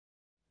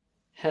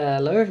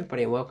Hello,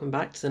 everybody, and welcome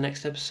back to the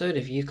next episode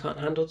of You Can't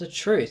Handle the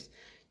Truth.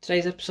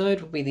 Today's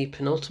episode will be the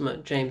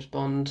penultimate James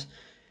Bond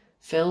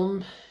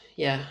film.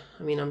 I'm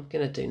going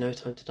to do No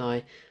Time to Die,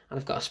 and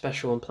I've got a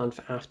special one planned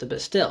for after,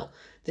 but still,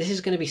 this is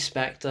going to be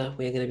Spectre.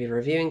 We're going to be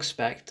reviewing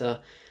Spectre,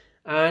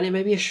 and it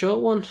may be a short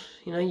one.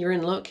 You're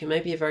in luck. It may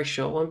be a very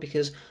short one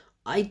because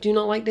I do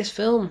not like this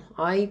film.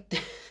 I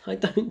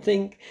don't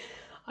think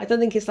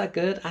it's that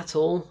good at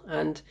all,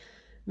 and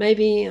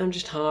maybe I'm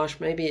just harsh,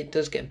 maybe it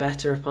does get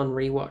better upon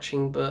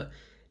rewatching, but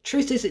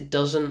truth is it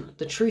doesn't.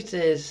 The truth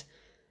is,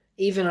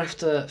 even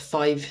after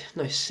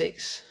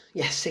Jesus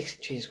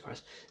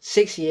Christ,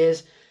 6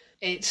 years,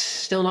 it's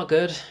still not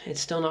good. It's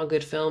still not a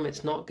good film.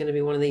 It's not going to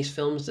be one of these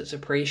films that's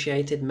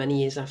appreciated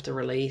many years after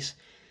release.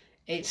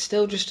 It's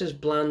still just as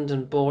bland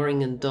and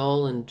boring and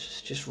dull and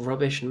just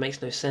rubbish and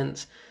makes no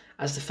sense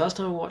as the first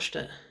time I watched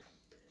it.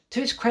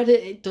 To its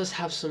credit, it does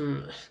have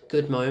some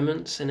good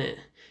moments and it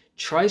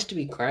tries to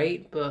be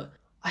great, but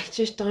I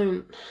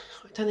don't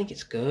think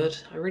it's good.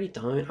 I really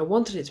don't. I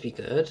wanted it to be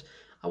good.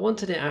 I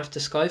wanted it after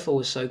Skyfall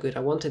was so good. I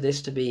wanted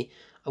this to be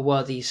a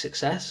worthy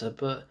successor,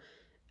 but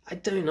I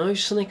don't know.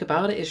 Something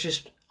about it is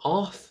just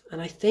off,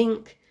 and I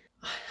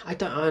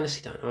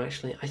honestly don't know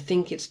actually. I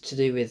think it's to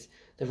do with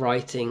the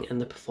writing and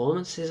the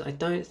performances. I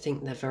don't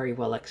think they're very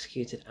well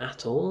executed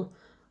at all.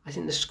 I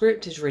think the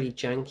script is really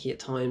janky at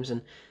times,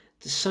 and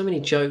there's so many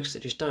jokes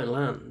that just don't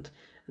land.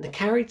 And the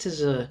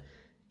characters are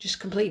just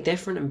completely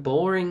different and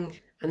boring.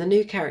 And the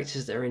new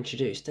characters that are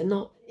introduced, they're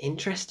not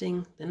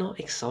interesting, they're not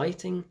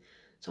exciting.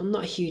 So I'm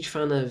not a huge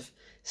fan of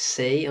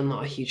C, I'm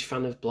not a huge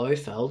fan of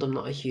Blofeld, I'm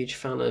not a huge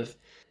fan of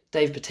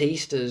Dave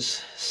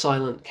Bautista's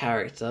silent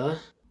character.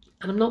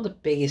 And I'm not the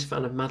biggest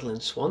fan of Madeleine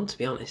Swann, to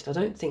be honest. I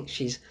don't think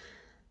she's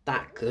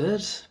that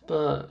good,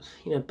 but,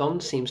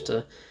 Bond seems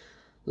to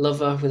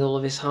love her with all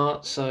of his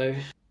heart, so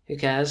who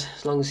cares,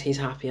 as long as he's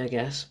happy, I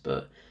guess.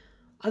 But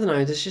I don't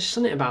know, there's just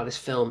something about this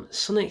film,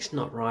 something's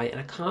not right, and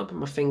I can't put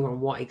my finger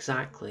on what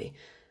exactly.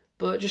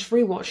 But just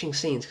rewatching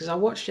scenes, because I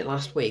watched it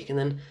last week, and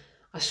then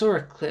I saw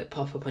a clip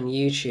pop up on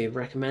YouTube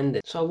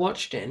recommended, so I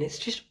watched it, and it's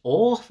just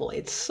awful.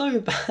 It's so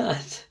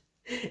bad.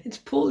 It's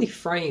poorly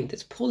framed,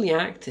 it's poorly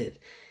acted.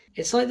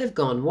 It's like they've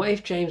gone, what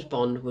if James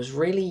Bond was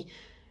really,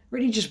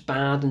 really just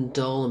bad and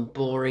dull and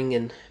boring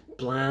and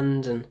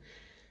bland and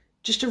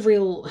just a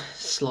real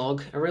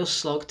slog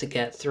to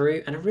get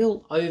through, and a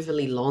real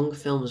overly long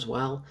film as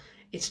well.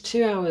 It's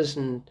 2 hours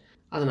and,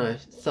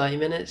 30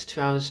 minutes, 2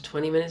 hours,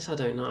 20 minutes, I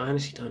don't know, I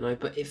honestly don't know,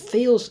 but it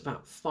feels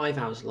about 5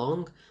 hours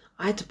long.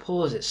 I had to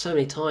pause it so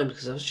many times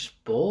because I was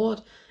just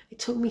bored. It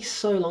took me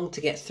so long to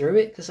get through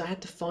it because I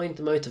had to find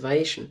the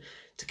motivation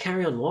to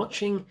carry on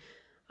watching,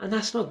 and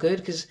that's not good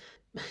because,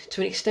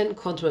 to an extent,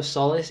 Quantum of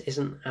Solace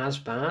isn't as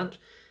bad.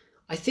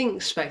 I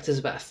think Spectre's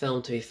a better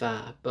film, to be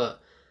fair,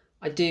 but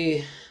I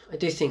do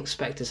think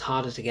Spectre's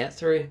harder to get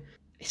through.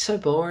 It's so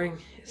boring,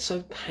 it's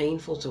so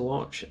painful to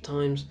watch at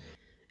times.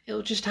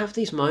 It'll just have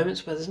these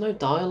moments where there's no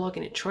dialogue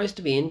and it tries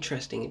to be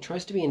interesting, it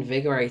tries to be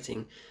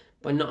invigorating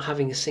by not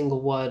having a single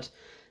word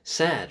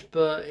said,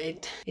 but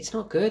it's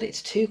not good,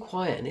 it's too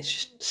quiet and it's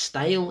just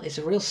stale. It's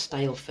a real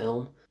stale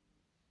film.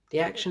 The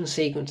action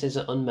sequences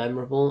are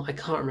unmemorable. I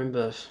can't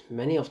remember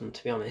many of them,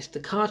 to be honest. The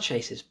car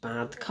chase is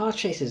bad. The car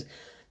chases,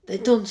 they're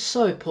done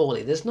so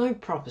poorly. There's no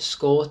proper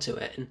score to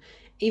it, and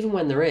even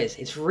when there is,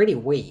 it's really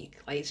weak.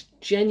 Like, it's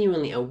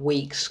genuinely a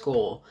weak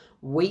score,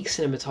 weak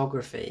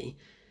cinematography.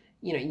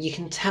 You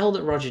can tell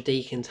that Roger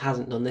Deakins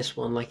hasn't done this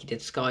one like he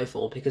did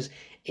Skyfall because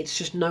it's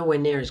just nowhere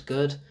near as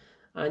good.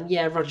 And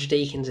yeah, Roger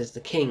Deakins is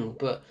the king,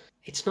 but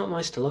it's not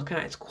nice to look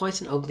at. It's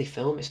quite an ugly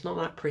film. It's not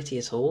that pretty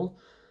at all.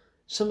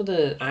 Some of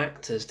the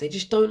actors, they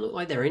just don't look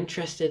like they're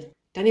interested.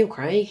 Daniel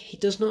Craig, he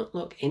does not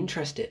look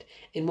interested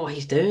in what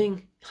he's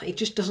doing. He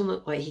just doesn't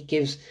look like he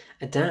gives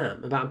a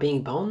damn about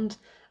being Bond.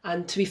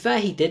 And to be fair,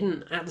 he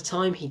didn't. At the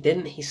time, he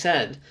didn't. He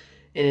said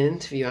in an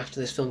interview after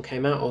this film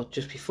came out, or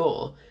just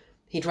before,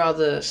 he'd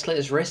rather slit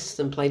his wrists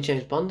than play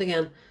James Bond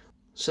again.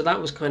 So that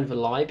was kind of a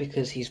lie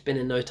because he's been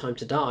in No Time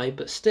to Die,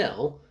 but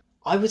still,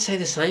 I would say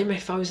the same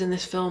if I was in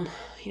this film.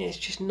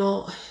 It's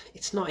not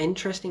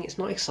interesting, it's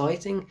not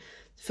exciting.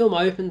 The film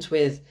opens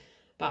with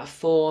about a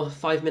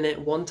 4-5 minute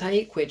one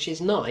take, which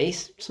is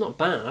nice, it's not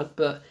bad,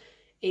 but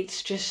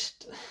it's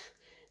just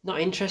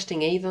not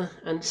interesting either.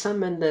 And Sam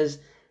Mendes,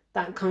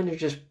 that kind of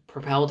just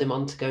propelled him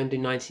on to go and do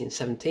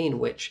 1917,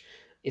 which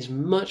is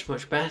much,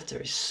 much better,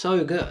 it's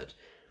so good.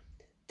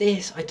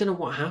 This, I don't know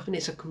what happened,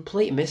 it's a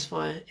complete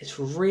misfire. It's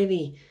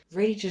really,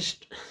 really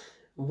just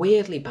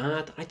weirdly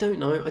bad. I don't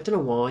know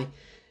why.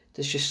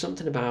 There's just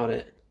something about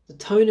it. The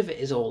tone of it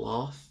is all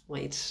off.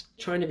 Like, it's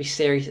trying to be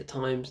serious at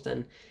times,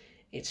 then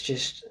it's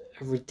just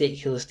a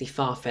ridiculously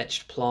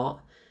far-fetched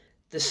plot.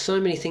 There's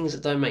so many things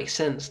that don't make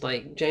sense.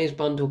 Like, James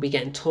Bond will be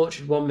getting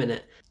tortured one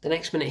minute, the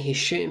next minute he's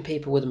shooting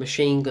people with a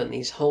machine gun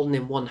he's holding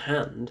in one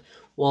hand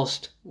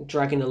whilst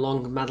dragging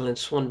along Madeleine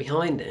Swann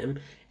behind him.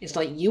 It's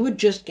like, you were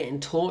just getting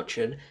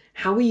tortured.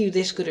 How are you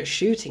this good at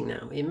shooting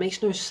now? It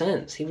makes no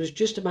sense. He was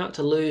just about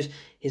to lose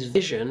his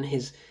vision,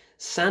 his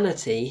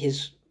sanity,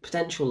 his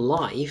potential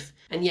life,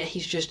 and yet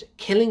he's just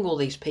killing all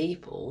these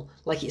people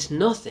like it's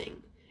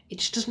nothing. It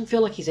just doesn't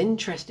feel like he's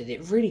interested.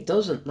 It really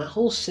doesn't. That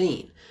whole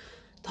scene,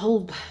 the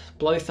whole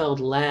Blofeld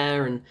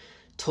lair and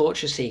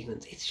torture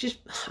sequence, it's just,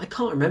 I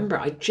can't remember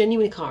it. I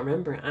genuinely can't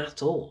remember it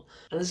at all.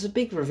 And there's a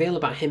big reveal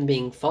about him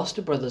being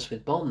foster brothers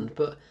with Bond,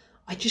 but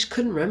I just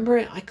couldn't remember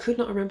it. I could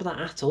not remember that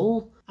at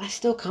all. I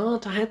still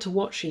can't. I had to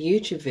watch a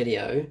YouTube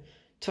video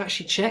to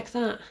actually check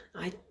that.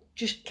 I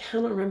just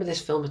cannot remember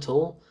this film at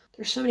all.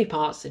 There are so many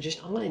parts that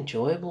just aren't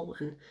enjoyable,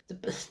 and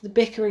the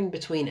bickering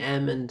between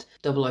M and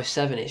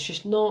 007,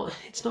 it's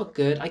not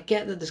good. I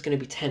get that there's going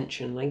to be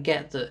tension, I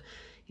get that,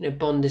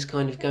 Bond is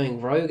kind of going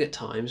rogue at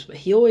times, but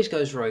he always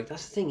goes rogue.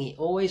 That's the thing, he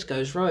always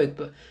goes rogue.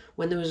 But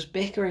when there was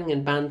bickering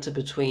and banter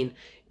between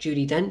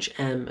Judi Dench,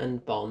 M,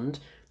 and Bond,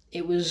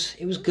 it was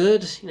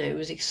good. It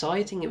was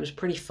exciting. It was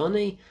pretty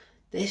funny.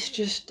 This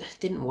just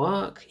didn't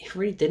work. It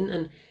really didn't,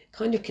 and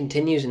kind of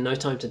continues in No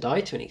Time to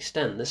Die to an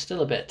extent. There's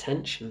still a bit of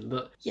tension,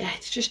 but yeah,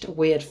 it's just a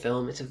weird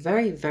film. It's a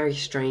very, very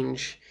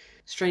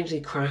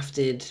strangely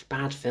crafted,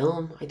 bad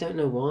film. I don't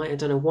know why. I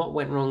don't know what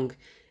went wrong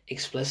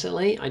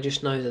explicitly. I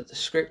just know that the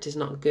script is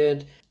not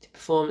good, the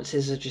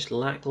performances are just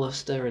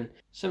lackluster, and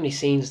so many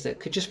scenes that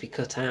could just be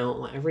cut out.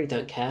 Like, I really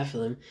don't care for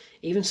them.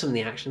 Even some of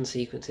the action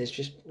sequences,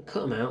 just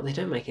cut them out. They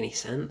don't make any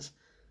sense.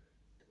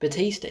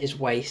 Batista is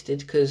wasted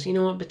because, you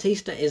know what,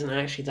 Batista isn't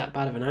actually that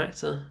bad of an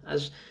actor.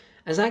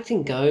 As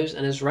acting goes,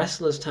 and as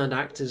wrestlers turned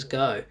actors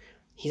go,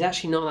 he's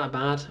actually not that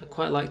bad. I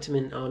quite liked him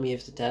in Army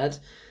of the Dead,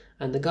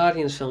 and the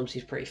Guardians films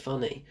he's pretty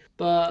funny.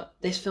 But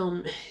this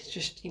film, it's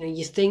just,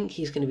 you think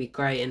he's going to be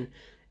great, and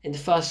in the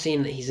first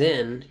scene that he's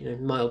in,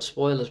 mild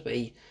spoilers, but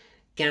he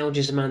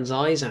gouges a man's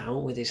eyes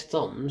out with his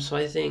thumb, so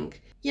I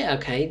think, yeah,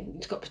 okay,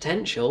 it's got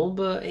potential,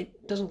 but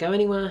it doesn't go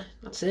anywhere.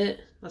 That's it.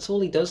 That's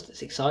all he does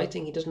that's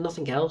exciting. He does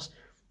nothing else.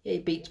 Yeah, he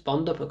beats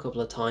Bond up a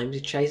couple of times,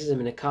 he chases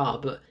him in a car,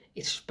 but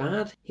it's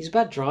bad. He's a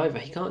bad driver,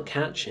 he can't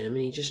catch him,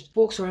 and he just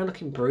walks around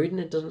looking brooding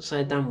and doesn't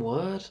say a damn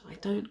word. I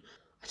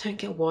don't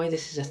get why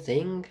this is a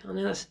thing. I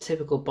know that's a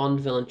typical Bond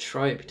villain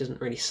trope, he doesn't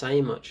really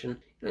say much, and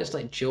it's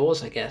like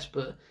Jaws, I guess,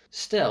 but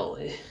still,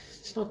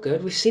 it's not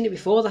good. We've seen it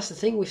before, that's the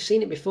thing, we've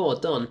seen it before,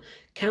 done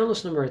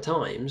countless number of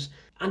times,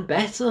 and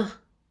better.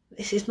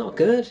 This is not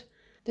good.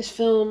 This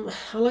film,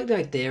 I like the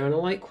idea, and I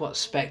like what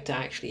Spectre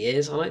actually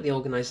is, I like the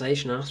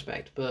organisation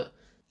aspect, but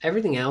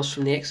everything else,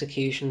 from the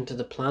execution to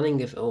the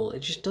planning of it all, it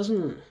just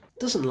doesn't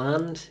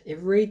land. It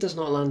really does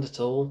not land at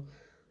all.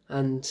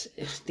 And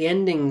the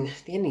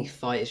ending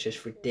fight is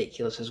just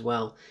ridiculous as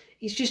well.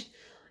 He's just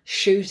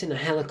shooting a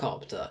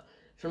helicopter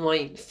from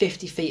like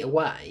 50 feet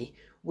away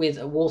with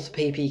a Walther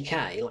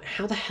PPK. Like,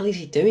 how the hell is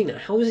he doing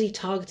that? How is he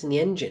targeting the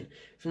engine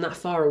from that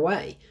far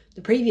away?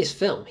 The previous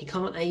film, he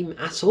can't aim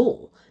at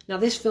all. Now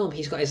this film,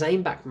 he's got his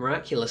aim back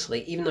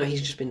miraculously, even though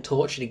he's just been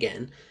tortured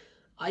again.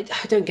 I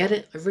don't get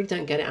it. I really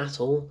don't get it at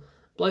all.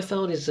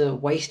 Blofeld is a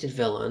wasted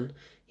villain.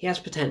 He has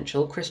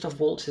potential. Christoph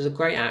Waltz is a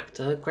great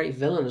actor, great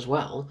villain as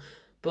well.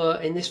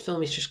 But in this film,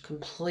 he's just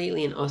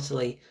completely and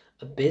utterly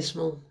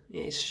abysmal.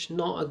 It's just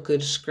not a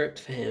good script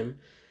for him.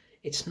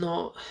 It's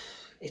not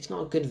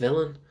a good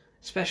villain,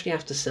 especially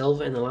after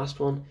Silva in the last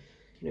one.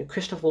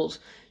 Christoph Waltz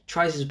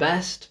tries his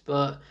best,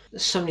 but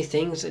there's so many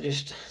things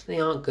that they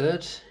aren't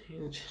good.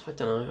 I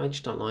don't know. I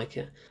just don't like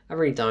it. I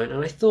really don't.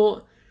 And I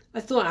thought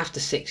after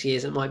 6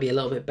 years it might be a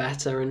little bit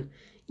better, and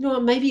you know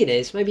what, maybe it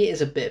is. Maybe it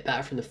is a bit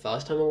better from the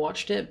first time I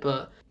watched it,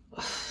 but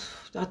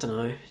I don't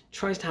know. It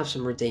tries to have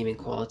some redeeming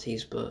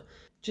qualities, but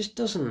just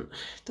doesn't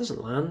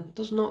land.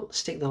 Does not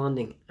stick the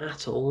landing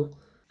at all.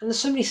 And there's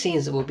so many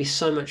scenes that would be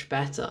so much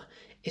better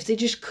if they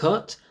just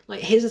cut. Like,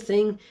 here's the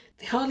thing,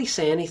 they hardly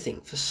say anything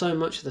for so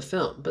much of the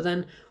film, but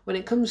then when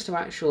it comes to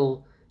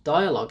actual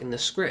dialogue in the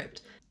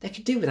script, they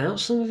could do without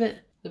some of it.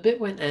 The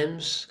bit when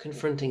M's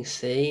confronting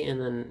C and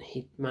then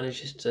he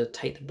manages to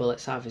take the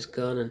bullets out of his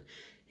gun and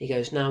he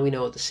goes, now we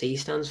know what the C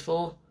stands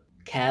for.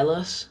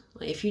 Careless.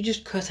 Like, if you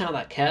just cut out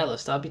that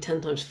careless, that'd be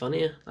 10 times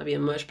funnier. That'd be a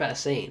much better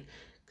scene.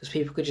 Because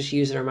people could just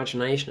use their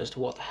imagination as to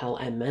what the hell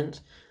M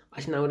meant.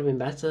 I think that would have been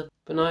better.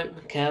 But no,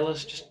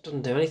 careless just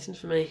doesn't do anything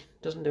for me.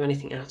 Doesn't do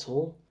anything at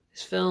all.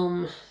 This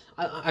film...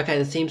 okay,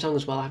 the theme song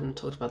as well, I haven't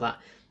talked about that.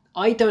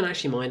 I don't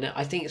actually mind it.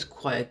 I think it's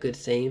quite a good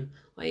theme.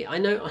 Like, I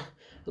know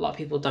a lot of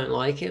people don't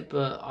like it,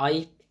 but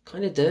I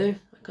kind of do.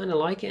 I kind of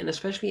like it, and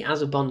especially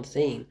as a Bond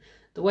theme,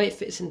 the way it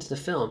fits into the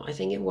film, I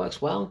think it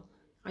works well.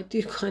 I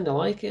do kind of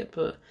like it,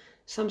 but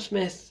Sam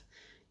Smith,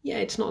 yeah,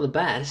 it's not the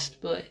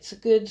best, but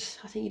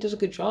I think he does a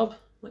good job.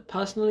 Like,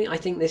 personally, I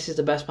think this is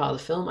the best part of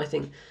the film. I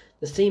think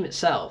the theme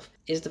itself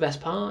is the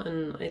best part,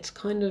 and it's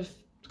kind of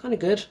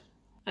good.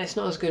 It's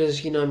not as good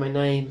as You Know My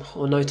Name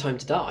or No Time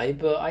to Die,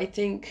 but I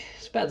think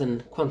it's better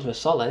than Quantum of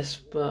Solace,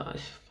 but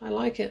I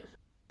like it.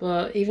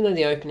 But even though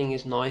the opening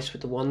is nice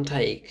with the one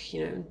take,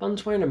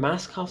 Bond's wearing a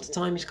mask half the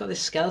time. He's got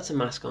this skeleton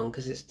mask on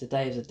because it's the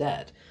Day of the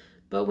Dead.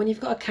 But when you've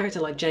got a character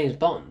like James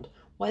Bond,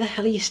 why the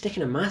hell are you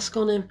sticking a mask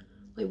on him?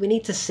 Like, we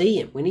need to see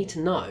him. We need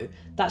to know.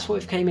 That's what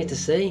we've came here to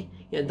see.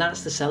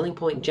 That's the selling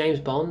point. James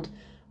Bond.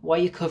 Why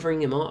are you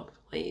covering him up?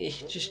 Like,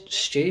 it's just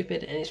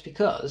stupid. And it's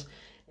because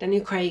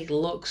Daniel Craig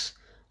looks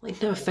Like,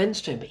 no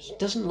offense to him, but he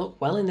doesn't look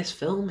well in this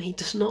film. He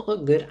does not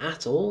look good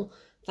at all.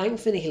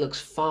 Thankfully, he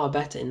looks far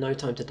better in No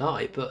Time to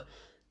Die, but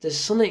there's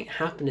something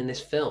happened in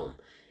this film.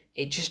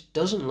 It just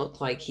doesn't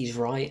look like he's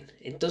right.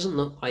 It doesn't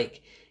look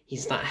like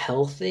he's that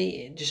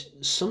healthy. It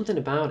just, something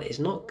about it is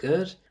not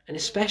good. And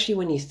especially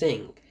when you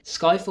think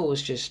Skyfall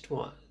was just,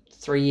 what,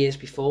 3 years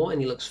before,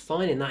 and he looks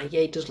fine in that.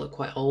 Yeah, he does look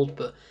quite old,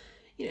 but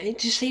it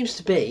just seems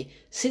to be,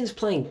 since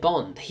playing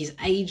Bond, he's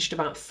aged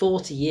about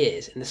 40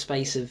 years in the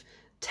space of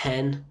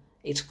 10.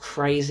 It's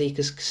crazy,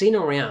 because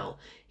Casino Royale,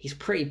 he's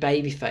pretty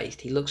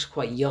baby-faced, he looks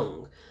quite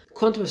young.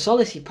 Quantum of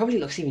Solace, he probably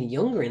looks even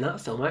younger in that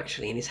film,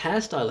 actually, in his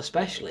hairstyle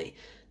especially.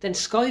 Then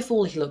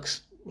Skyfall, he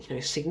looks,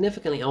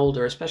 significantly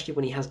older, especially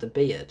when he has the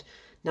beard.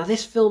 Now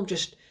this film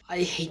just,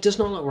 he does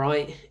not look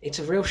right. It's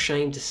a real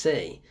shame to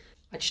see.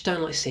 I just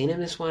don't like seeing him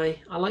this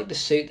way. I like the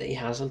suit that he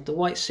has. The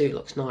white suit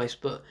looks nice,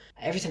 but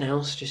everything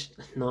else just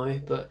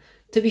no. But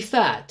to be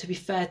fair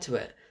to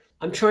it,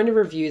 I'm trying to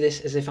review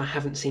this as if I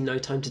haven't seen No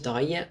Time to Die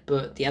yet,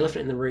 but the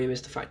elephant in the room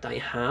is the fact that I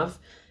have.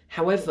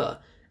 However,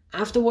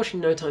 after watching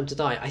No Time to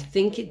Die, I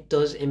think it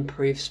does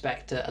improve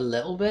Spectre a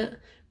little bit,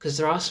 because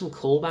there are some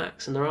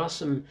callbacks and there are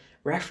some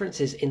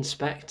references in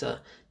Spectre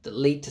that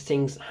lead to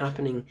things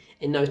happening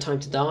in No Time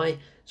to Die.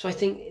 So I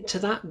think to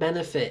that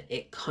benefit,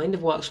 it kind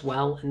of works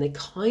well, and they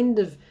kind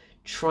of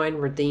try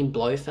and redeem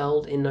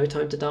Blofeld in No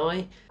Time to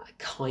Die.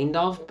 Kind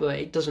of, but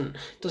it doesn't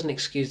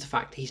excuse the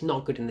fact that he's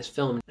not good in this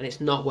film, and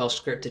it's not well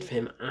scripted for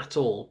him at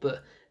all.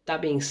 But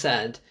that being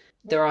said,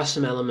 there are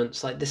some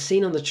elements, like the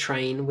scene on the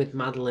train with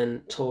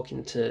Madeline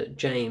talking to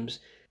James.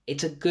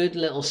 It's a good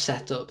little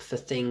setup for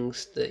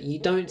things that you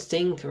don't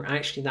think are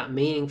actually that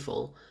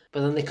meaningful,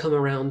 but then they come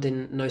around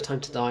in No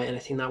Time to Die, and I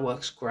think that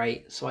works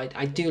great. So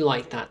I do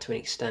like that to an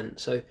extent.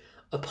 So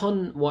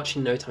upon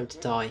watching No Time to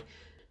Die,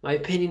 my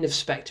opinion of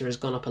Spectre has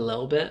gone up a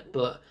little bit,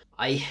 but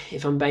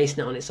if I'm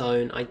basing it on its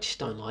own, I just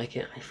don't like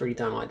it. I really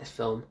don't like this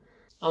film.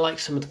 I like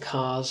some of the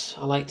cars.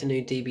 I like the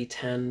new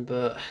DB10,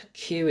 but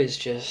Q is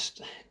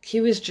just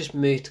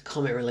moved to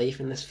comic relief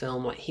in this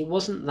film. Like, he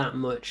wasn't that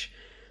much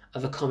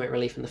of a comic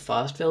relief in the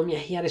first film. Yeah,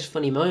 he had his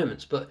funny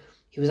moments, but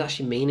he was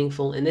actually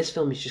meaningful. In this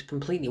film, he's just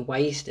completely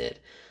wasted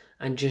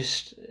and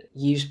just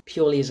used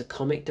purely as a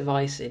comic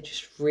device. It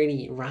just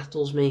really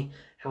rattles me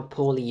how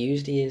poorly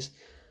used he is.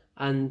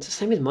 And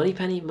same with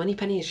Moneypenny.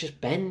 Moneypenny is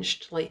just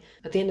benched. Like,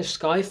 at the end of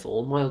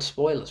Skyfall, mild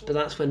spoilers, but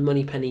that's when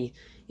Moneypenny,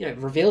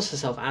 reveals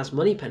herself as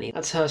Moneypenny.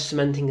 That's her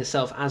cementing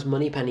herself as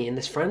Moneypenny in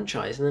this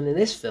franchise. And then in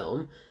this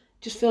film,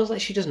 it just feels like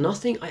she does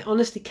nothing. I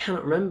honestly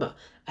cannot remember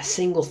a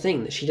single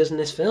thing that she does in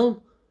this film.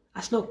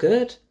 That's not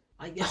good.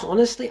 I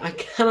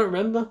cannot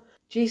remember.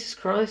 Jesus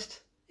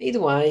Christ.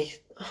 Either way,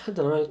 I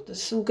don't know.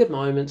 There's some good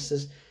moments.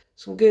 There's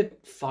some good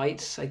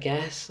fights, I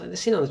guess. Like, the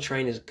scene on the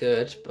train is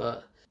good,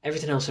 but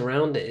everything else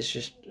around it is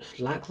just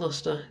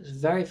lackluster. It's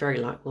very, very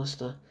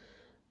lackluster.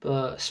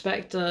 But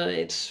Spectre,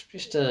 it's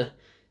just to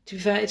be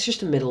fair, it's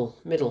just a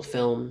middle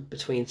film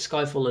between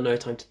Skyfall and No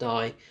Time to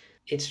Die.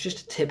 It's just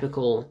a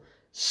typical,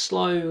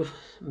 slow,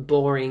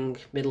 boring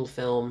middle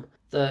film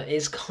that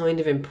is kind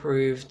of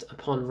improved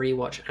upon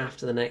rewatch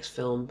after the next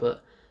film.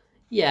 But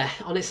yeah,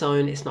 on its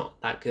own, it's not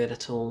that good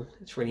at all.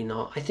 It's really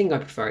not. I think I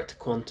prefer it to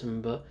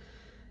Quantum, but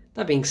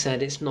that being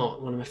said, it's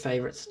not one of my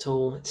favourites at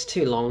all. It's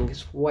too long.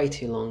 It's way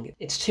too long.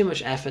 It's too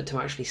much effort to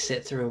actually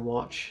sit through and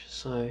watch.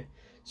 So,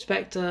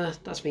 Spectre,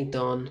 that's me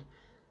done.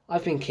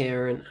 I've been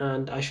Kieran,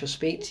 and I shall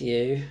speak to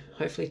you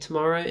hopefully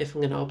tomorrow if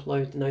I'm going to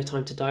upload the No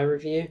Time to Die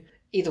review.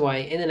 Either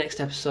way, in the next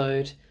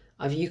episode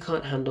of You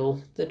Can't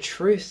Handle the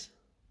Truth.